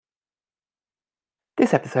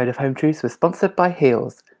This episode of Home Truths was sponsored by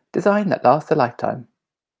Heels, design that lasts a lifetime.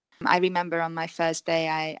 I remember on my first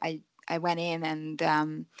day, I went in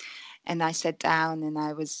and I sat down and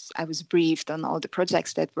I was briefed on all the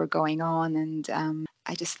projects that were going on, and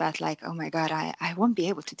I just felt like, oh my God, I won't be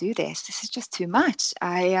able to do this. This is just too much.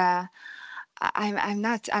 I'm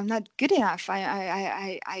not good enough. I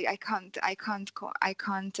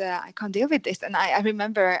can't deal with this. And I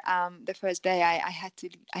remember the first day I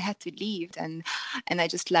had to leave, and I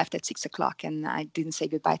just left at 6 o'clock, and I didn't say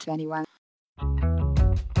goodbye to anyone.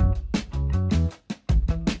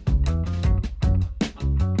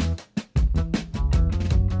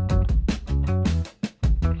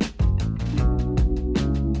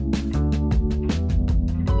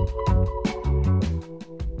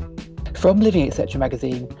 From Living Etc.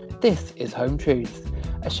 magazine, this is Home Truths,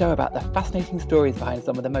 a show about the fascinating stories behind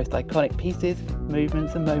some of the most iconic pieces,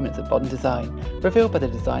 movements and moments of modern design, revealed by the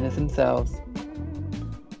designers themselves.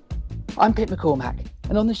 I'm Pip McCormack,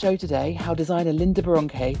 and on the show today, how designer Linda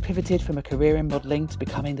Baronke pivoted from a career in modelling to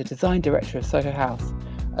becoming the design director of Soho House,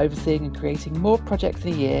 overseeing and creating more projects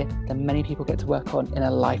in a year than many people get to work on in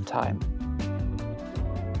a lifetime.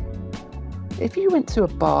 If you went to a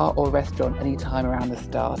bar or restaurant any time around the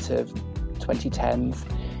start of 2010s,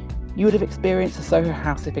 you would have experienced a Soho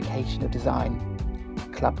Houseification of design.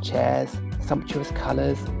 Club chairs, sumptuous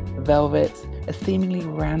colours, velvets, a seemingly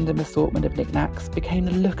random assortment of knickknacks became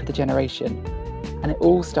the look of the generation, and it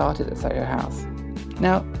all started at Soho House.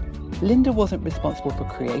 Now, Linda wasn't responsible for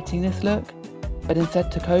creating this look, but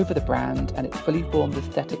instead took over the brand and its fully formed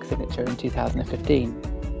aesthetic signature in 2015.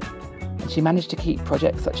 And she managed to keep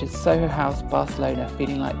projects such as Soho House Barcelona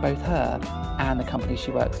feeling like both her and the company she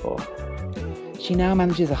works for. She now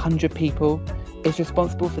manages 100 people, is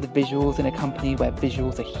responsible for the visuals in a company where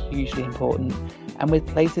visuals are hugely important, and with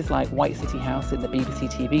places like White City House in the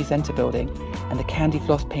BBC TV Centre building and the candy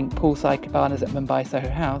floss pink poolside cabanas at Mumbai Soho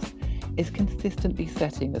House, is consistently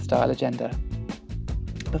setting the style agenda.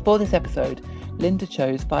 Before this episode, Linda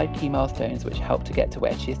chose 5 key milestones which helped to get to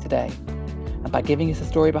where she is today. And by giving us a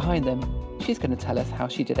story behind them, she's going to tell us how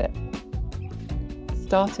she did it.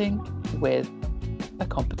 Starting with a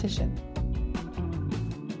competition.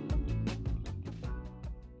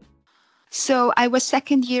 So I was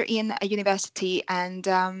second year in a university, and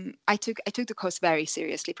I took the course very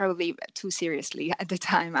seriously, probably too seriously at the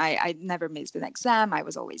time. I never missed an exam. I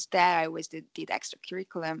was always there. I always did extra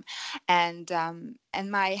curriculum, and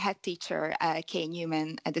my head teacher, Kay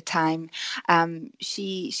Newman, at the time,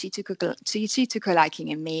 she took a liking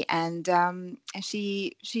in me, and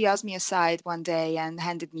she asked me aside one day and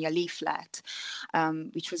handed me a leaflet,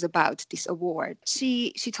 which was about this award.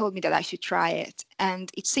 She told me that I should try it,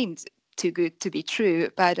 and it seemed too good to be true,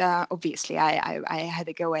 but obviously I had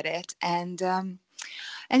a go at it, and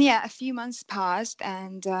yeah, a few months passed,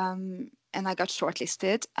 and I got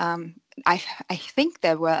shortlisted. I think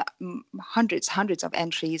there were hundreds of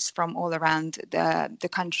entries from all around the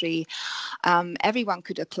country. Everyone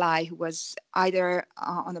could apply who was either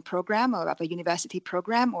on a program or a university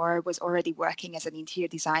program, or was already working as an interior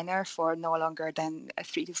designer for no longer than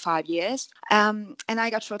 3 to 5 years. And I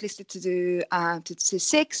got shortlisted to do to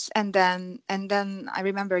 6, and then I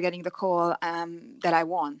remember getting the call that I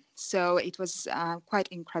won. So it was quite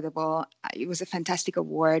incredible. It was a fantastic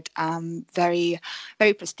award, very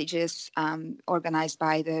prestigious, organized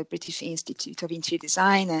by the British Institute of Interior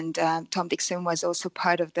Design, and Tom Dixon was also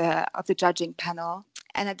part of the judging panel.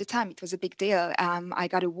 And at the time, it was a big deal. I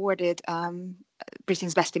got awarded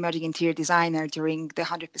Britain's Best Emerging Interior Designer during the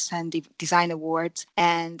 100% Design Awards,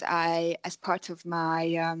 and as part of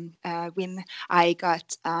my win, I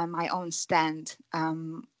got my own stand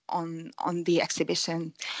on the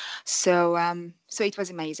exhibition. So it was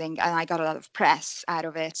amazing, and I got a lot of press out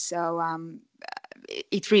of it. So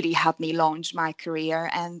it really helped me launch my career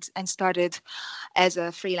and started as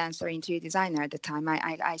a freelancer interior designer. At the time,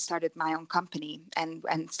 I started my own company and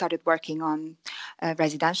started working on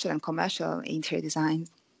residential and commercial interior design.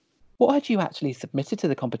 What had you actually submitted to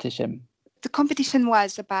the competition? The competition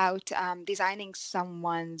was about designing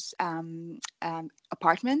someone's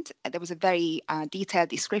apartment. There was a very detailed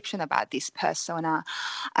description about this persona.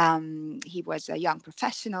 He was a young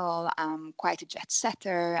professional, quite a jet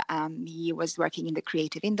setter. He was working in the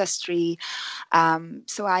creative industry.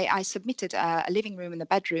 So I submitted a living room and a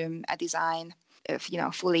bedroom, a design,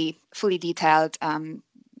 fully detailed,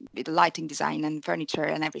 with the lighting design and furniture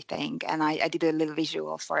and everything. And I did a little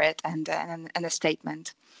visual for it and a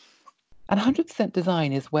statement. And 100%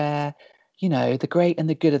 design is where, the great and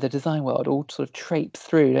the good of the design world all sort of traipse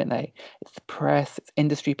through, don't they? It's the press, it's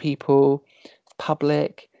industry people, it's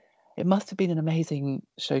public. It must have been an amazing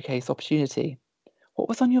showcase opportunity. What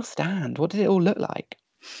was on your stand? What did it all look like?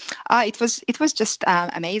 It was just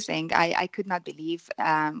amazing. I could not believe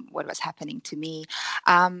what was happening to me.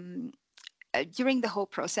 Um, During the whole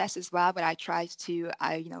process as well, but I tried to,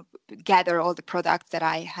 gather all the products that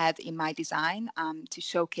I had in my design to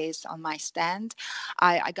showcase on my stand.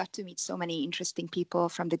 I got to meet so many interesting people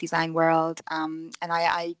from the design world, and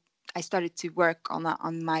I started to work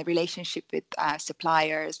on my relationship with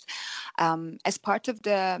suppliers. As part of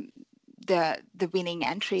the winning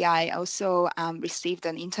entry, I also received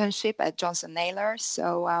an internship at Johnson Naylor.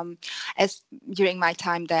 So as during my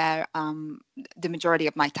time there, the majority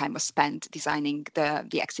of my time was spent designing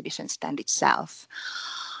the exhibition stand itself.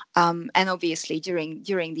 And obviously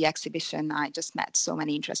during the exhibition, I just met so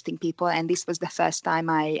many interesting people. And this was the first time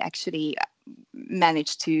I actually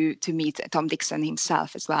managed to meet Tom Dixon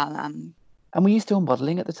himself as well. And were you still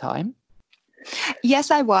modeling at the time?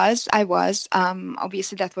 Yes, I was.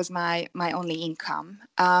 Obviously, that was my only income.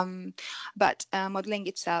 But modeling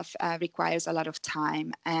itself requires a lot of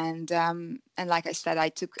time, and like I said, I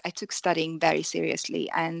took studying very seriously,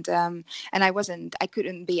 and I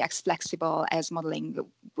couldn't be as flexible as modeling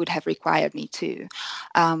would have required me to.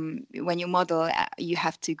 When you model, you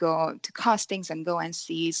have to go to castings and go and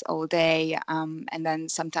sees all day, and then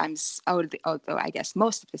sometimes, although I guess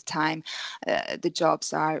most of the time, the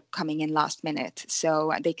jobs are coming in last minute.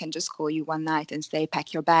 So they can just call you one night and say,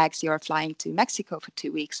 pack your bags, you're flying to Mexico for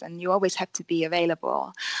 2 weeks, and you always have to be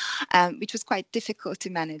available, which was quite difficult to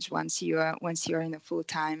manage once you're in a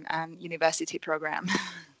full-time university program.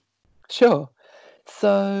 Sure.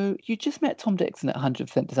 So you just met Tom Dixon at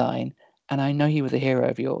 100% Design, and I know he was a hero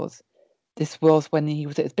of yours. This was when he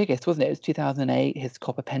was at his biggest, wasn't it? It was 2008. His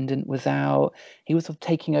Copper Pendant was out. He was sort of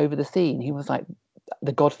taking over the scene. He was like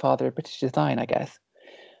the godfather of British design, I guess.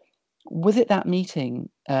 Was it that meeting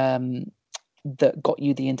that got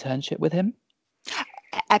you the internship with him?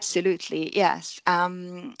 Absolutely, yes.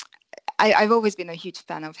 I've always been a huge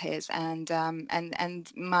fan of his, and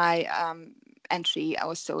my entry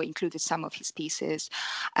also included some of his pieces.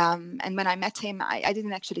 And when I met him, I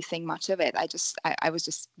didn't actually think much of it. I was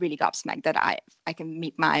just really gobsmacked that I can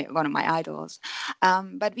meet one of my idols.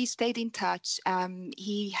 But we stayed in touch.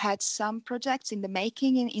 He had some projects in the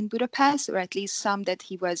making in Budapest, or at least some that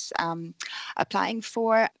he was applying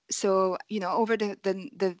for. So, over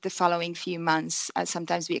the following few months,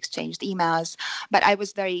 sometimes we exchanged emails, but I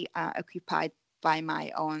was very occupied by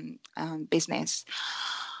my own business.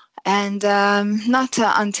 And not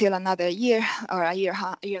until another year or a year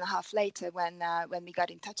and a half later, when we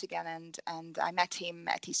got in touch again, and I met him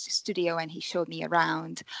at his studio, and he showed me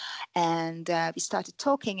around, and we started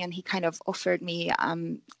talking, and he kind of offered me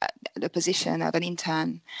the position of an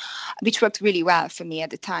intern, which worked really well for me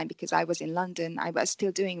at the time because I was in London. I was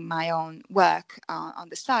still doing my own work on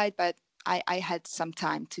the side, but I had some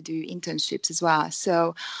time to do internships as well.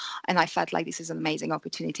 So, and I felt like this is an amazing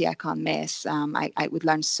opportunity I can't miss. I would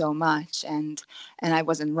learn so much, and I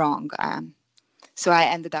wasn't wrong. So I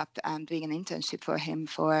ended up doing an internship for him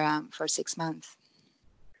for 6 months.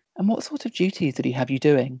 And what sort of duties did he have you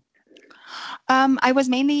doing? I was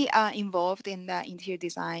mainly involved in the interior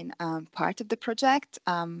design part of the project.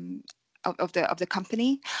 Of the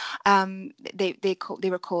company. They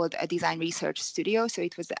were called a design research studio, so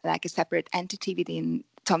it was like a separate entity within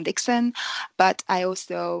Tom Dixon. But I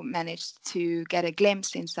also managed to get a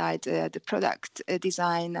glimpse inside the product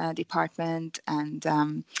design department, and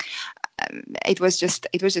it was just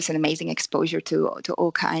an amazing exposure to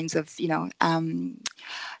all kinds of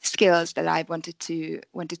skills that I wanted to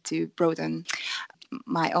broaden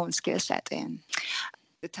my own skill set in.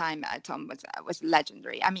 The time Tom was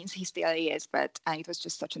legendary. I mean, he still is, but it was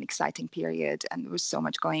just such an exciting period, and there was so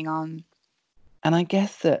much going on. And I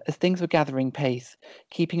guess that as things were gathering pace,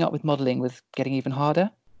 keeping up with modelling was getting even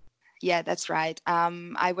harder. Yeah, that's right.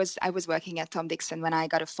 I was working at Tom Dixon when I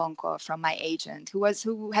got a phone call from my agent,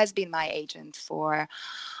 who has been my agent for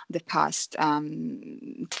the past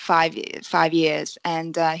 5 years,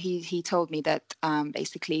 and he told me that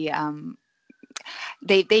basically.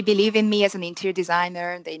 They believe in me as an interior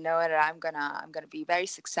designer. They know that I'm gonna be very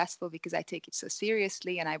successful because I take it so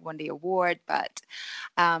seriously, and I won the award. But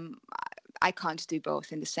I can't do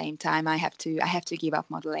both in the same time. I have to give up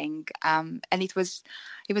modeling, and it was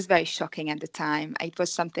very shocking at the time. It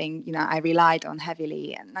was something I relied on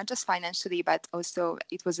heavily, and not just financially, but also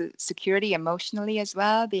it was a security emotionally as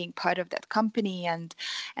well, being part of that company, and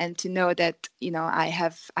to know that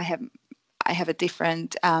I have a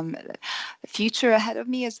different future ahead of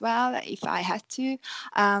me as well if I had to.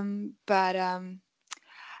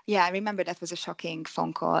 Yeah, I remember that was a shocking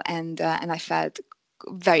phone call, and I felt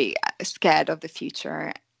very scared of the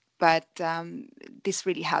future. but this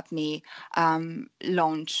really helped me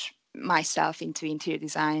launch myself into interior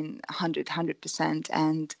design 100%.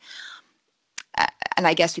 And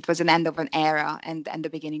I guess it was an end of an era and the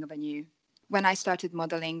beginning of a new. When I started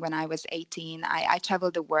modeling when I was 18, I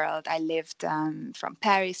traveled the world. I lived from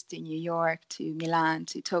Paris to New York to Milan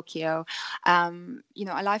to Tokyo. A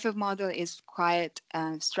life of model is quite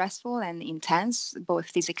stressful and intense, both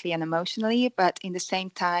physically and emotionally. But in the same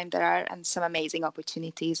time, there are some amazing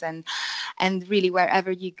opportunities. And really,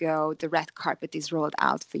 wherever you go, the red carpet is rolled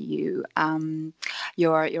out for you.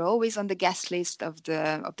 You're always on the guest list of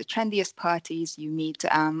the trendiest parties. You meet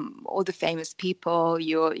all the famous people.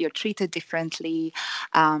 You're treated differently.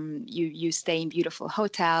 You stay in beautiful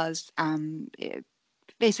hotels.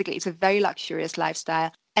 Basically, it's a very luxurious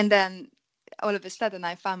lifestyle. And then all of a sudden,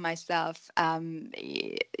 I found myself, at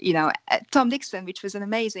Tom Dixon, which was an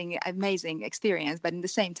amazing experience. But in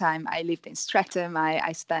the same time, I lived in Streatham.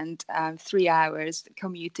 I spent 3 hours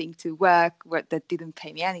commuting to work that didn't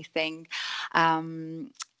pay me anything.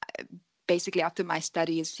 Basically, after my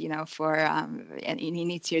studies, for in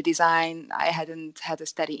interior design, I hadn't had a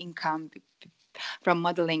steady income from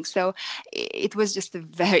modeling. So it was just a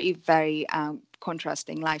very, very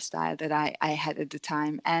contrasting lifestyle that I had at the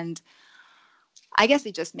time. And I guess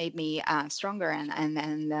it just made me stronger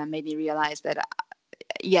and made me realize that,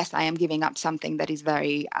 yes, I am giving up something that is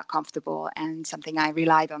very comfortable and something I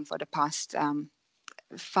relied on for the past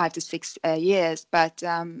 5 to 6 years, but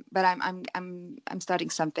I'm starting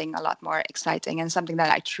something a lot more exciting and something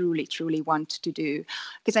that I truly want to do,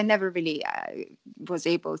 because I never really was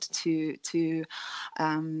able to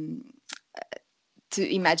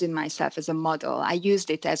imagine myself as a model. I used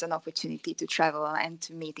it as an opportunity to travel and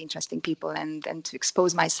to meet interesting people and to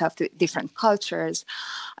expose myself to different cultures,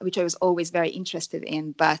 which I was always very interested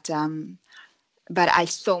in, but I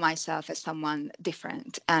saw myself as someone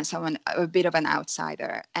different and someone a bit of an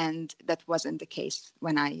outsider, and that wasn't the case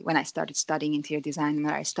when I started studying interior design,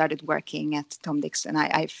 when I started working at Tom Dixon.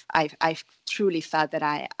 I truly felt that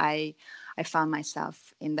I found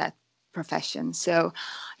myself in that profession. So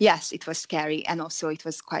yes, it was scary, and also it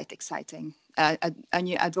was quite exciting. A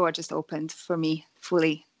door just opened for me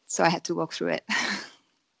fully, so I had to walk through it.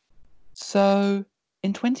 So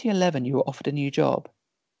in 2011, you were offered a new job.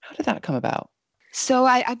 How did that come about? So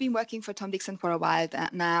I've been working for Tom Dixon for a while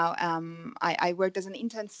now. I worked as an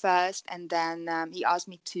intern first, and then he asked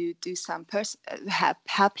me to do some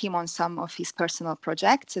help him on some of his personal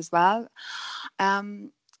projects as well.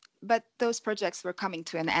 But those projects were coming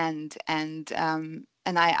to an end, and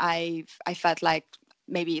I felt like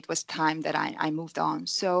maybe it was time that I moved on.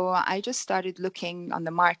 So I just started looking on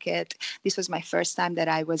the market. This was my first time that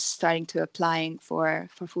I was starting to applying for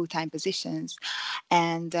full-time positions.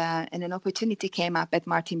 And an opportunity came up at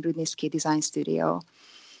Martin Brudnizki Design Studio.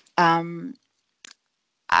 To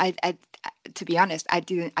be honest, I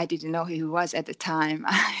didn't know who he was at the time.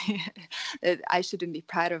 I shouldn't be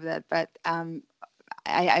proud of that, but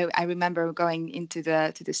I remember going into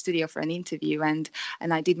the studio for an interview, and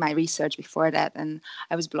I did my research before that, and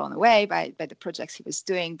I was blown away by the projects he was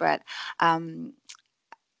doing. But I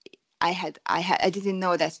didn't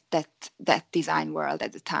know that design world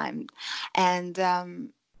at the time, and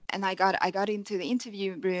I got into the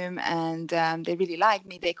interview room, and they really liked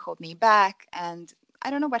me. They called me back, and I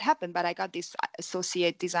don't know what happened, but I got this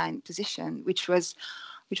associate design position, which was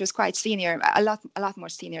quite senior, a lot more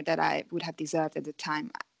senior than I would have deserved at the time,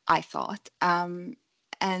 I thought.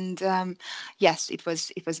 Yes, it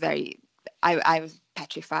was very. I was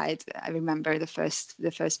petrified. I remember the first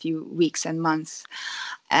few weeks and months,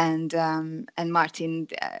 and Martin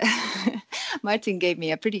Martin gave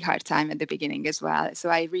me a pretty hard time at the beginning as well. So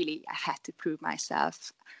I really had to prove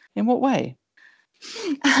myself. In what way?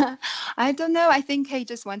 I don't know. I think he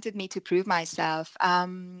just wanted me to prove myself.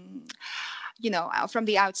 From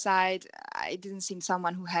the outside, I didn't seem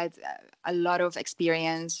someone who had a lot of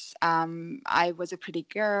experience. I was a pretty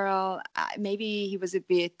girl. Maybe he was a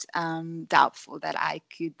bit doubtful that I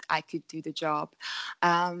could do the job.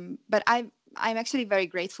 But I'm actually very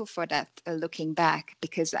grateful for that, looking back,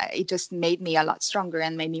 because it just made me a lot stronger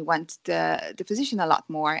and made me want the position a lot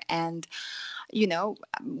more. And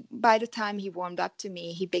by the time he warmed up to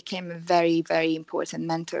me, he became a very, very important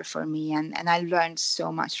mentor for me, and I learned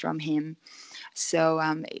so much from him. So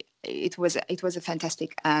it was a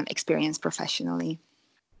fantastic experience professionally.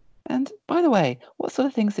 And by the way, what sort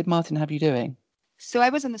of things did Martin have you doing? So I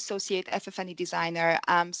was an associate FF&E designer.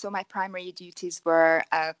 So my primary duties were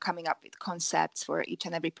coming up with concepts for each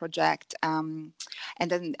and every project, and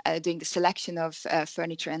then doing the selection of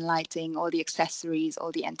furniture and lighting, all the accessories,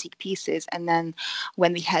 all the antique pieces. And then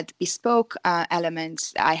when we had bespoke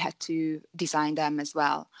elements, I had to design them as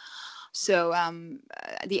well. So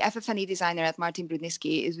the FF&E designer at Martin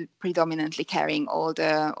Brudniski is predominantly carrying all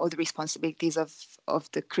the responsibilities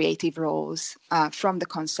of the creative roles from the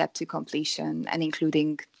concept to completion, and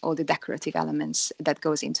including all the decorative elements that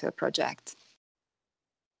goes into a project.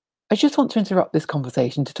 I just want to interrupt this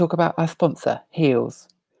conversation to talk about our sponsor, Heels.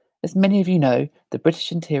 As many of you know, the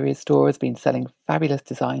British Interiors store has been selling fabulous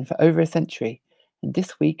design for over a century, and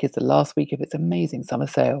this week is the last week of its amazing summer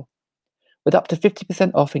sale. With up to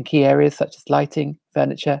 50% off in key areas such as lighting,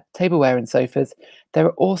 furniture, tableware and sofas, there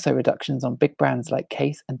are also reductions on big brands like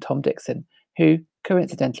Case and Tom Dixon, who,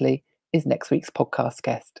 coincidentally, is next week's podcast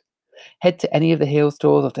guest. Head to any of the Heels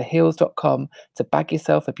stores or to heels.com to bag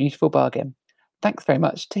yourself a beautiful bargain. Thanks very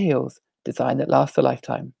much to Heels, design that lasts a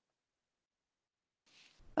lifetime.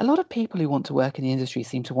 A lot of people who want to work in the industry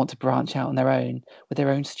seem to want to branch out on their own with their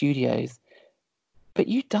own studios. But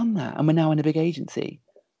you've done that and we're now in a big agency.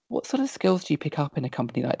 What sort of skills do you pick up in a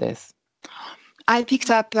company like this? I picked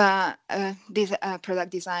up this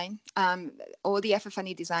product design. All the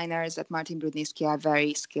FF&E designers at Martin Brudniski are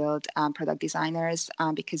very skilled product designers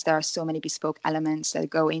because there are so many bespoke elements that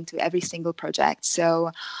go into every single project.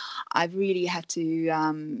 So I've really had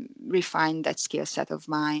to refine that skill set of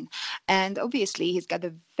mine. And obviously, he's got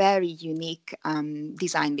a very unique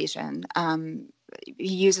design vision.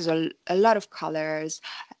 He uses a lot of colors,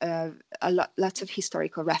 lots of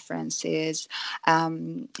historical references.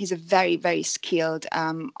 He's a very, very skilled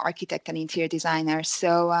architect and interior designer.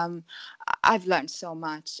 So I've learned so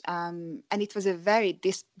much. And it was a very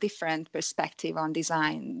different perspective on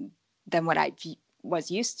design than what I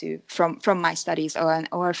was used to from my studies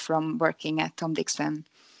or from working at Tom Dixon.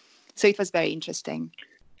 So it was very interesting.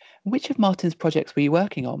 Which of Martin's projects were you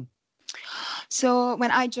working on? So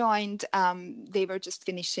when I joined, they were just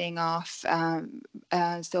finishing off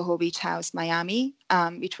Soho Beach House, Miami,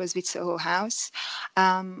 which was with Soho House.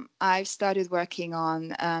 I started working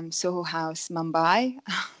on Soho House, Mumbai,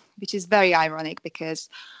 which is very ironic because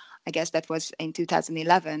I guess that was in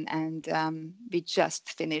 2011, and we just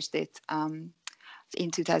finished it in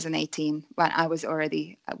 2018 when I was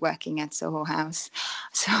already working at Soho House.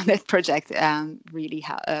 So that project that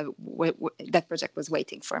project was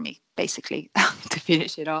waiting for me basically to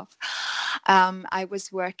finish it off. I was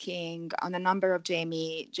working on a number of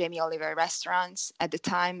Jamie Oliver restaurants at the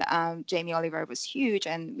time. Jamie Oliver was huge,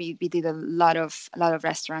 and we did a lot of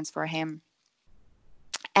restaurants for him,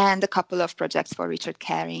 and a couple of projects for Richard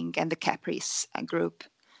Caring and the Caprice group.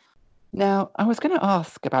 Now, I was going to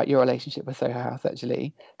ask about your relationship with Soho House,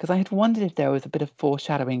 actually, because I had wondered if there was a bit of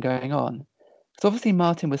foreshadowing going on. So obviously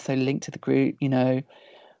Martin was so linked to the group,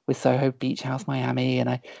 with Soho Beach House, Miami, and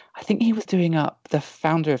I think he was doing up the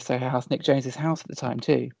founder of Soho House, Nick Jones's house at the time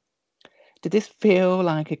too. Did this feel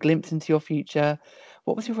like a glimpse into your future?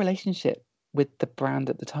 What was your relationship with the brand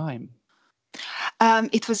at the time?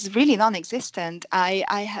 It was really non-existent.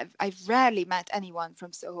 I've rarely met anyone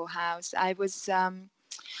from Soho House. I was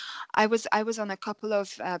on a couple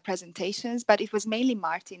of presentations, but it was mainly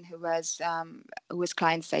Martin who was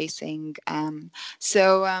client facing.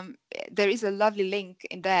 So there is a lovely link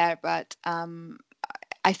in there, but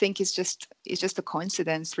I think it's just a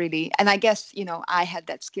coincidence, really. And I guess I had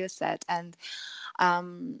that skill set, and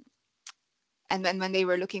then when they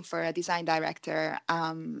were looking for a design director,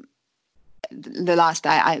 the last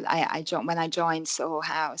when I joined Soho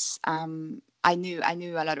House. I knew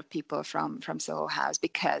a lot of people from Soho House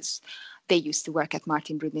because they used to work at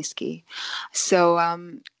Martin Brudniski. So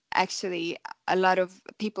actually, a lot of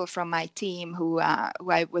people from my team who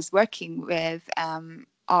I was working with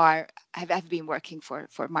have been working for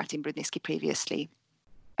Martin Brudniski previously.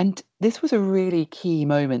 And this was a really key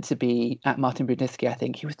moment to be at Martin Brudniski, I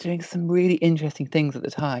think. He was doing some really interesting things at the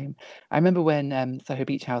time. I remember when Soho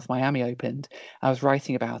Beach House Miami opened, I was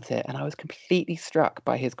writing about it, and I was completely struck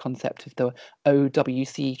by his concept of the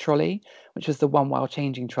OWC trolley, which was the one while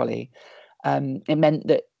changing trolley. It meant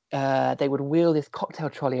that they would wheel this cocktail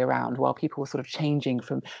trolley around while people were sort of changing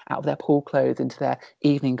from out of their pool clothes into their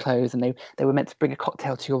evening clothes, and they were meant to bring a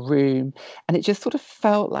cocktail to your room, and it just sort of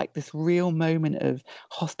felt like this real moment of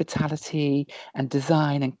hospitality and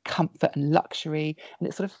design and comfort and luxury, and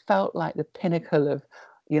it sort of felt like the pinnacle of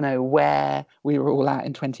where we were all at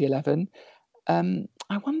in 2011.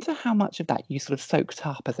 I wonder how much of that you sort of soaked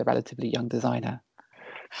up as a relatively young designer.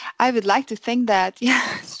 I would like to think that,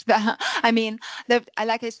 yes. I mean,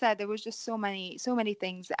 like I said, there was just so many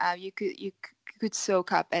things you could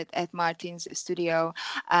soak up at Martin's studio,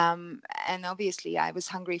 and obviously I was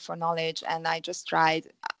hungry for knowledge, and I just tried.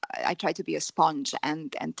 I tried to be a sponge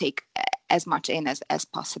and take as much in as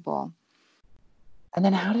possible. And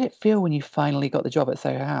then how did it feel when you finally got the job at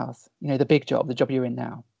Soho House? You know, the big job, the job you're in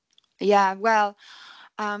now. Yeah, well,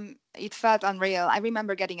 it felt unreal. I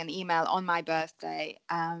remember getting an email on my birthday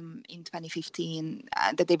in 2015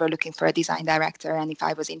 that they were looking for a design director and if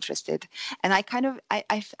I was interested. And I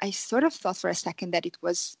sort of thought for a second that it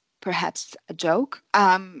was perhaps a joke.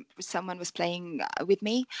 Someone was playing with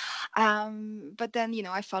me, but then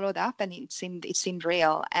I followed up and it seemed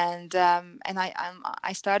real. And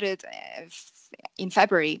I started in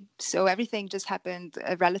February, so everything just happened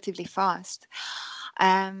relatively fast.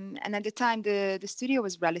 And at the time, the studio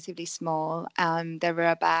was relatively small. There were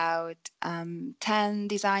about 10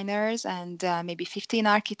 designers and maybe 15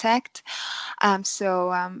 architects.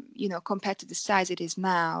 So, compared to the size it is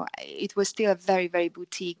now, it was still a very, very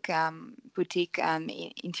boutique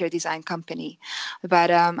interior design company.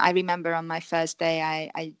 But I remember on my first day,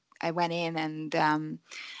 I went in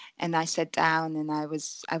and I sat down and I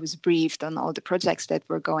was briefed on all the projects that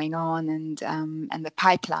were going on and the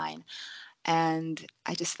pipeline. And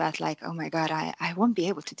I just felt like, oh my God, I won't be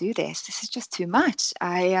able to do this. This is just too much.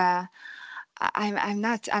 I'm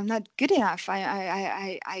not good enough. I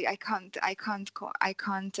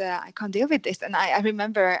can't deal with this. And I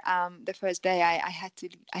remember the first day I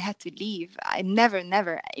had to leave. I never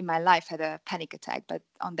in my life had a panic attack, but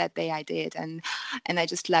on that day I did, and I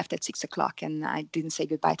just left at 6:00 and I didn't say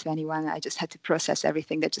goodbye to anyone. I just had to process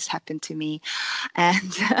everything that just happened to me,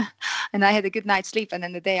 and and I had a good night's sleep. And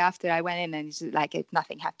then the day after I went in and it's like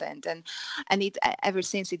nothing happened, and it ever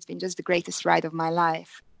since it's been just the greatest ride of my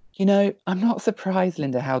life. You know, I'm not surprised,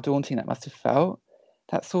 Linda, how daunting that must have felt.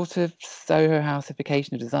 That sort of Soho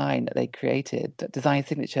Houseification of design that they created, that design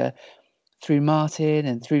signature through Martin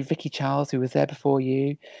and through Vicky Charles, who was there before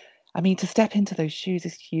you. I mean, to step into those shoes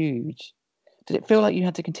is huge. Did it feel like you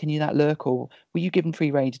had to continue that look, or were you given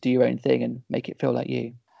free rein to do your own thing and make it feel like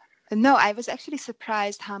you? No, I was actually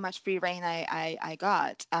surprised how much free reign I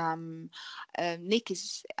got. Nick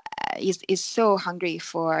is so hungry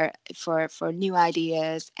for new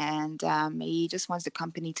ideas, and he just wants the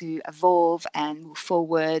company to evolve and move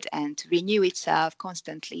forward and to renew itself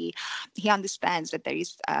constantly. He understands that there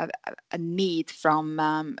is a need from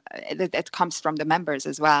that comes from the members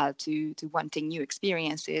as well to wanting new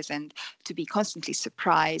experiences and to be constantly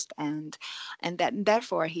surprised, and that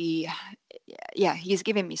therefore he's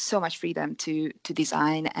given me so much freedom to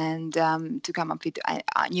design and to come up with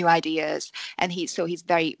new ideas, and he's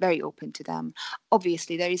very, very open to them.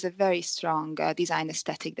 Obviously there is a very strong design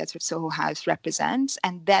aesthetic that Soho House represents,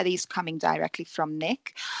 and that is coming directly from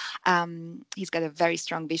Nick. He's got a very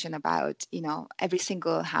strong vision about every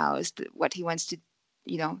single house, what he wants to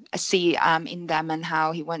see in them, and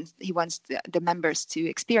how he wants the members to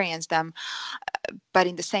experience them. But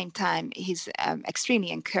in the same time, he's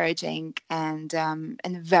extremely encouraging and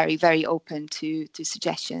very, very open to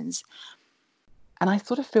suggestions. And I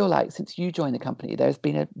sort of feel like since you joined the company, there's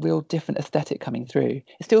been a real different aesthetic coming through.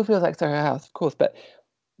 It still feels like Soho House, of course, but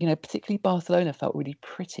particularly Barcelona felt really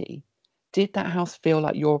pretty. Did that house feel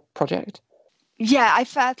like your project? Yeah, I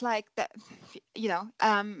felt like that.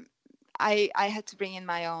 I had to bring in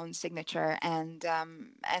my own signature, and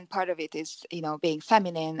part of it is being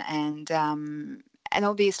feminine, and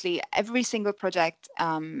obviously every single project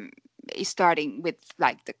is starting with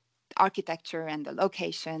like the architecture and the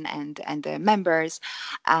location and the members,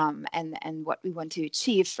 and what we want to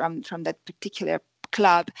achieve from that particular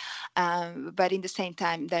club, but in the same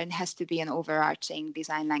time there has to be an overarching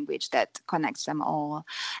design language that connects them all,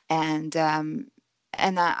 and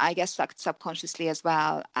I guess like subconsciously as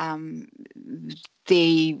well,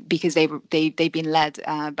 because they've been led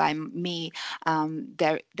by me.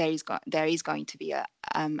 There is going to be a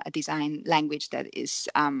design language that is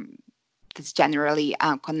that's generally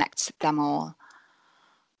connects them all.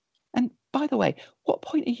 And by the way, what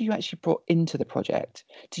point are you actually brought into the project?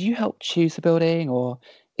 Do you help choose the building, or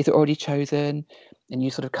is it already chosen and you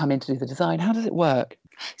sort of come in to do the design? How does it work?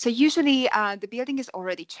 So usually the building is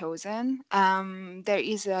already chosen. There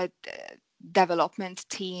is a development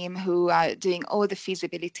team who are doing all the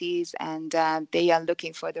feasibilities, and they are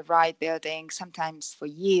looking for the right building, sometimes for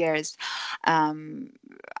years,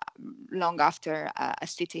 long after a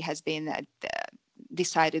city has been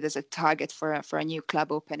decided as a target for a new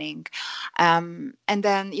club opening. And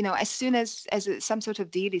then, as soon as some sort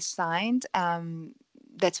of deal is signed,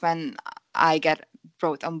 that's when I get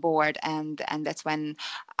brought on board, and that's when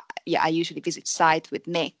I usually visit site with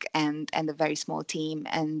Nick and a very small team,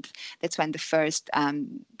 and that's when the first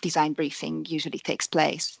design briefing usually takes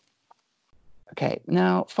place. Okay,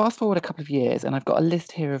 now fast forward a couple of years, and I've got a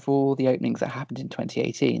list here of all the openings that happened in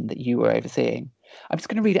 2018 that you were overseeing. I'm just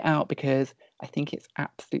going to read it out because I think it's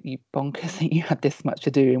absolutely bonkers that you had this much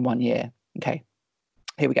to do in 1 year. Okay,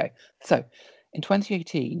 here we go. So, in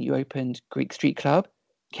 2018, you opened Greek Street Club,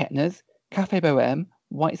 Kettner's, Café Bohème,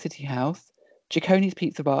 White City House, Giaconi's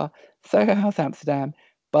Pizza Bar, Soho House Amsterdam,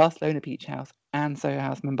 Barcelona Beach House, and Soho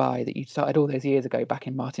House Mumbai that you started all those years ago back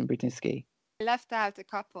in Martin Brudnizki. I left out a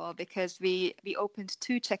couple because we opened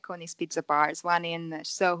 2 Giaconi's pizza bars, one in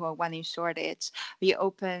Soho, one in Shoreditch. We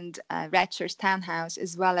opened Ratcher's Townhouse,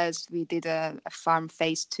 as well as we did a farm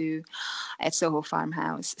phase 2 at Soho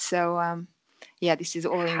Farmhouse. So this is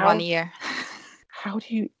all in 1 year. How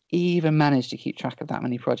do you even manage to keep track of that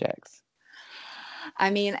many projects?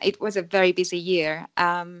 I mean, it was a very busy year.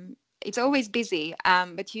 It's always busy,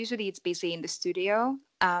 but usually it's busy in the studio.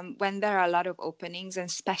 When there are a lot of openings, and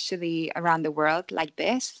especially around the world like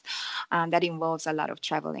this, that involves a lot of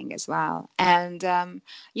traveling as well. And,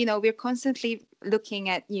 we're constantly looking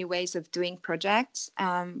at new ways of doing projects.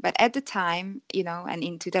 But at the time, and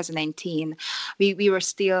in 2019, we were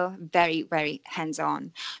still very, very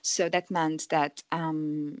hands-on. So that meant that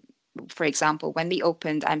for example, when we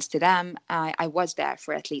opened Amsterdam, I was there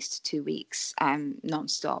for at least 2 weeks,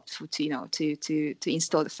 non-stop, to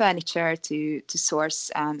install the furniture, to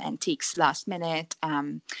source antiques last minute,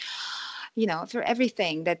 for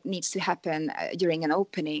everything that needs to happen during an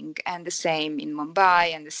opening, and the same in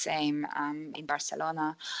Mumbai, and the same in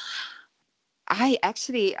Barcelona. I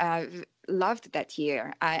actually loved that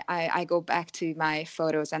year. I go back to my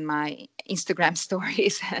photos and my Instagram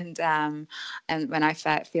stories, and when I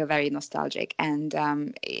feel very nostalgic, and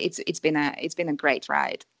it's been a great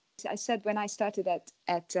ride. I said when I started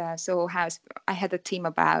at Soho House, I had a team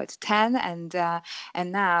about 10, and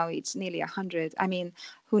now it's nearly 100. I mean,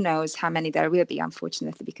 who knows how many there will be,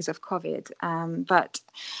 unfortunately, because of COVID.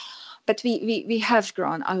 But we have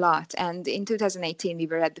grown a lot, and in 2018 we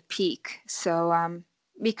were at the peak, so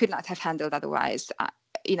we could not have handled otherwise.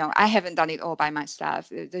 I haven't done it all by myself.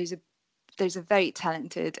 There's a very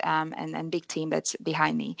talented and big team that's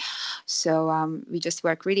behind me, so we just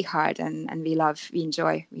work really hard, and we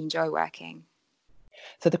enjoy working.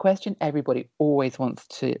 So the question everybody always wants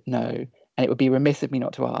to know, and it would be remiss of me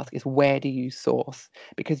not to ask, is where do you source?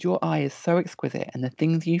 Because your eye is so exquisite, and the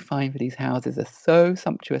things you find for these houses are so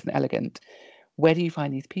sumptuous and elegant. Where do you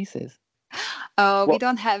find these pieces? We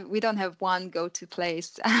don't have one go-to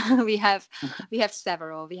place. we have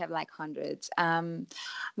several. We have like hundreds.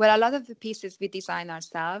 Well, a lot of the pieces we design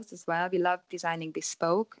ourselves as well. We love designing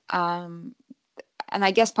bespoke. And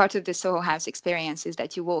I guess part of the Soho House experience is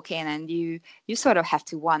that you walk in and you sort of have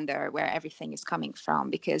to wonder where everything is coming from,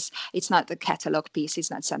 because it's not a catalog piece. It's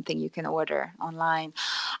not something you can order online.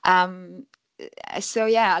 So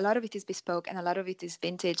a lot of it is bespoke, and a lot of it is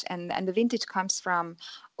vintage, and the vintage comes from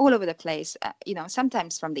all over the place,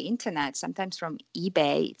 sometimes from the internet, sometimes from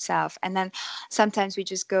eBay itself, and then sometimes we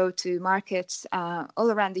just go to markets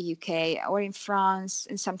all around the UK or in France,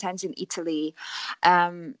 and sometimes in Italy,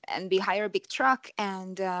 and we hire a big truck,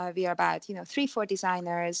 and we are about 3-4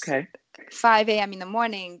 designers. Okay. 5 a.m. in the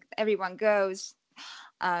morning, everyone goes,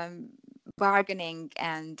 bargaining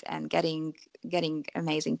and getting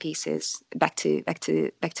amazing pieces back to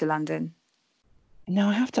London. Now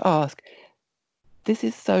I have to ask, this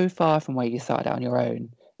is so far from where you started out on your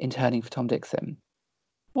own, interning for Tom Dixon.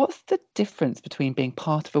 What's the difference between being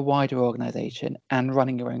part of a wider organisation and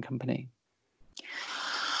running your own company?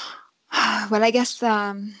 Well, I guess they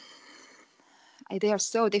are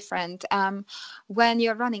so different. When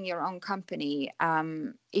you're running your own company,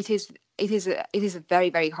 it is a very,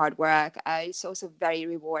 very hard work. It's also very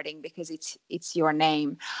rewarding because it's your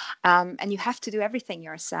name, and you have to do everything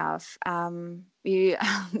yourself.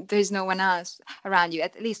 There's no one else around you,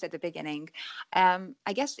 at least at the beginning.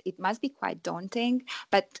 I guess it must be quite daunting,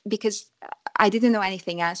 but because I didn't know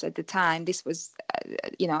anything else at the time, this was,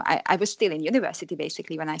 I was still in university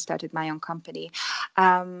basically when I started my own company.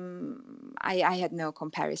 I had no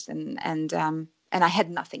comparison, and I had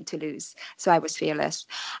nothing to lose, so I was fearless.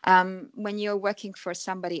 When you're working for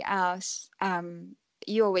somebody else,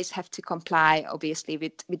 you always have to comply, obviously,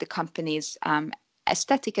 with the company's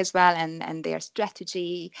aesthetic as well, and their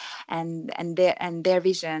strategy and their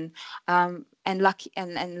vision. And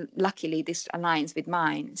luckily, this aligns with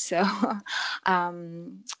mine. So,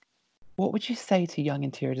 what would you say to young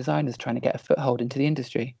interior designers trying to get a foothold into the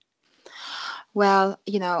industry? Well,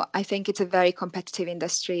 I think it's a very competitive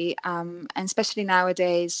industry, and especially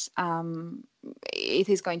nowadays, it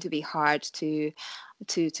is going to be hard to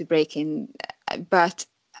break in. But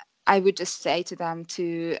I would just say to them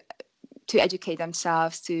to educate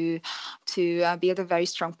themselves, to build a very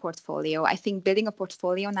strong portfolio. I think building a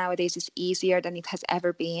portfolio nowadays is easier than it has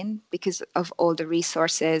ever been because of all the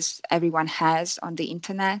resources everyone has on the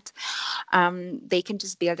internet. They can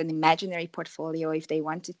just build an imaginary portfolio if they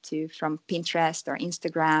wanted to from Pinterest or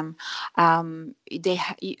Instagram.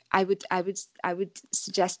 I would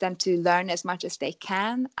suggest them to learn as much as they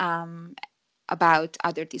can. About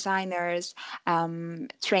other designers,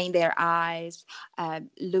 train their eyes,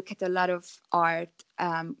 look at a lot of art,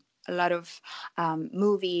 a lot of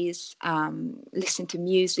movies, listen to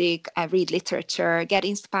music, read literature, get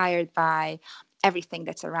inspired by everything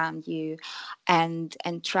that's around you, and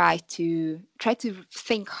try to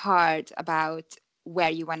think hard about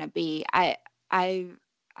where you want to be. I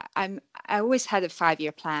always had a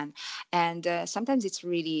 5-year plan, and sometimes it's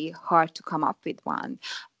really hard to come up with one.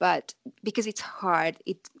 But because it's hard,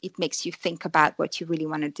 it makes you think about what you really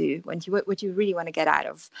want to do, what you really want to get out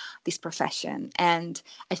of this profession. And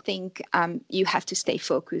I think you have to stay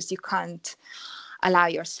focused. You can't allow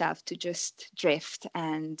yourself to just drift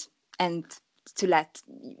and to let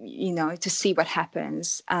to see what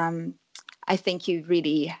happens. I think you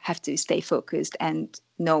really have to stay focused and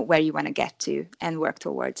know where you want to get to and work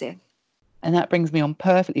towards it. And that brings me on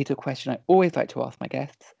perfectly to a question I always like to ask my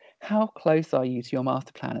guests. How close are you to your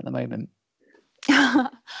master plan at the moment? I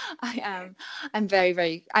am. I'm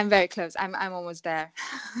very close. I'm almost there.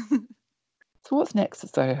 So what's next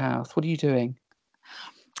at Soho House? What are you doing?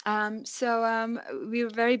 We were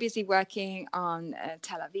very busy working on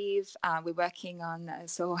Tel Aviv. We're working on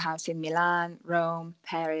Soho House in Milan, Rome,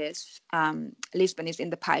 Paris. Lisbon is in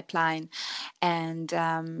the pipeline, and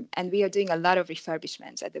we are doing a lot of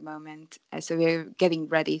refurbishments at the moment. So we're getting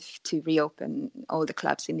ready to reopen all the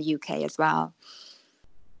clubs in the UK as well.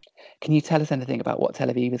 Can you tell us anything about what Tel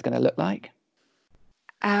Aviv is going to look like?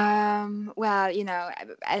 Well,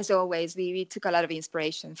 as always, we took a lot of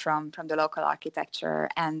inspiration from the local architecture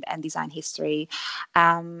and design history.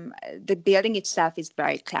 The building itself is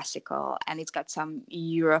very classical, and it's got some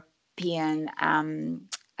European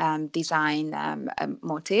design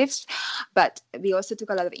motifs, but we also took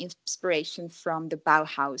a lot of inspiration from the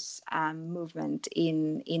Bauhaus movement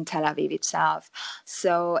in Tel Aviv itself.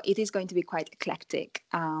 So it is going to be quite eclectic.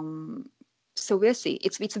 So we'll see.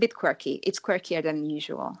 It's a bit quirky. It's quirkier than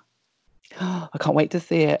usual. I can't wait to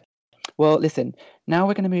see it. Well, listen, now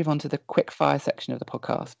we're going to move on to the quick fire section of the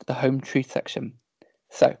podcast, the home truth section.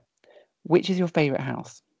 So, which is your favourite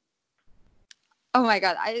house? Oh my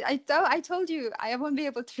God, I told you I won't be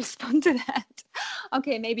able to respond to that.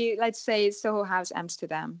 Okay, maybe let's say Soho House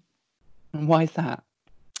Amsterdam. And why is that?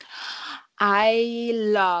 I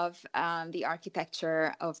love the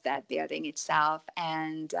architecture of that building itself,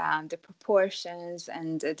 and the proportions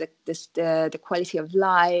and the quality of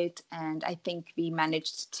light. And I think we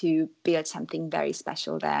managed to build something very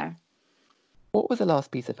special there. What was the last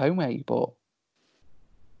piece of homeware you bought?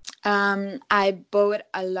 I bought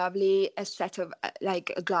a set of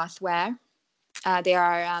glassware. They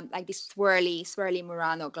are like this swirly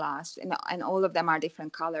Murano glass, and all of them are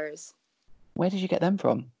different colors. Where did you get them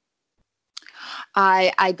from?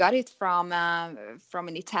 I got it from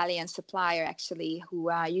an Italian supplier, actually,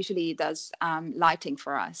 who usually does lighting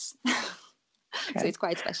for us. Okay. So it's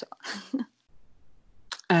quite special.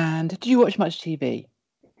 And do you watch much TV?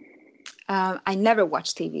 I never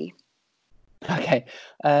watch TV. Okay.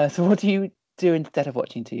 So what do you do instead of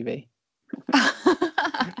watching TV?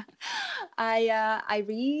 I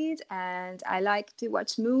read, and I like to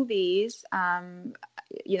watch movies.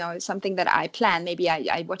 Something that I plan. Maybe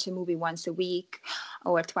I watch a movie once a week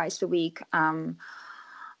or twice a week.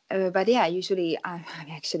 But yeah, usually I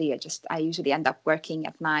usually end up working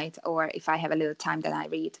at night, or if I have a little time, then I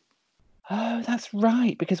read. Oh, that's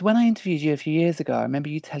right. Because when I interviewed you a few years ago, I remember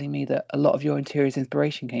you telling me that a lot of your interiors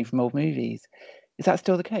inspiration came from old movies. Is that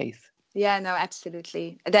still the case? Yeah, no,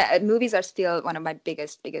 absolutely. The movies are still one of my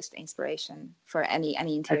biggest inspiration for any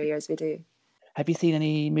interiors we do. Have you seen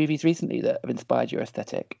any movies recently that have inspired your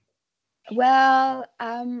aesthetic? Well,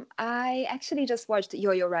 I actually just watched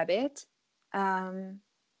Yo-Yo Rabbit, and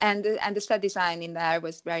the set design in there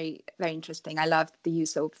was very, very interesting. I loved the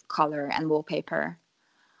use of color and wallpaper.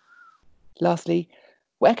 Lastly,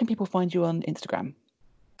 where can people find you on Instagram?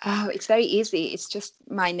 Oh, it's very easy. It's just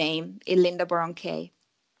my name, Linda Boronquet.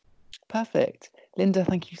 Perfect. Linda,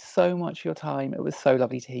 thank you so much for your time. It was so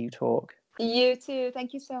lovely to hear you talk. You too.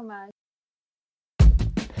 Thank you so much.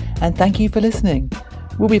 And thank you for listening.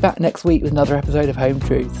 We'll be back next week with another episode of Home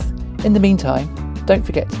Truths. In the meantime, don't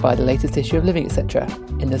forget to buy the latest issue of Living Etc.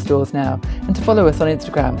 in the stores now, and to follow us on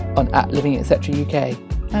Instagram on @LivingEtc.UK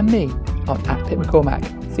and me on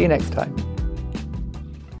 @PipMcCormack. See you next time.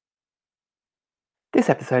 This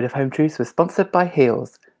episode of Home Truths was sponsored by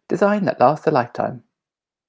Heels, design that lasts a lifetime.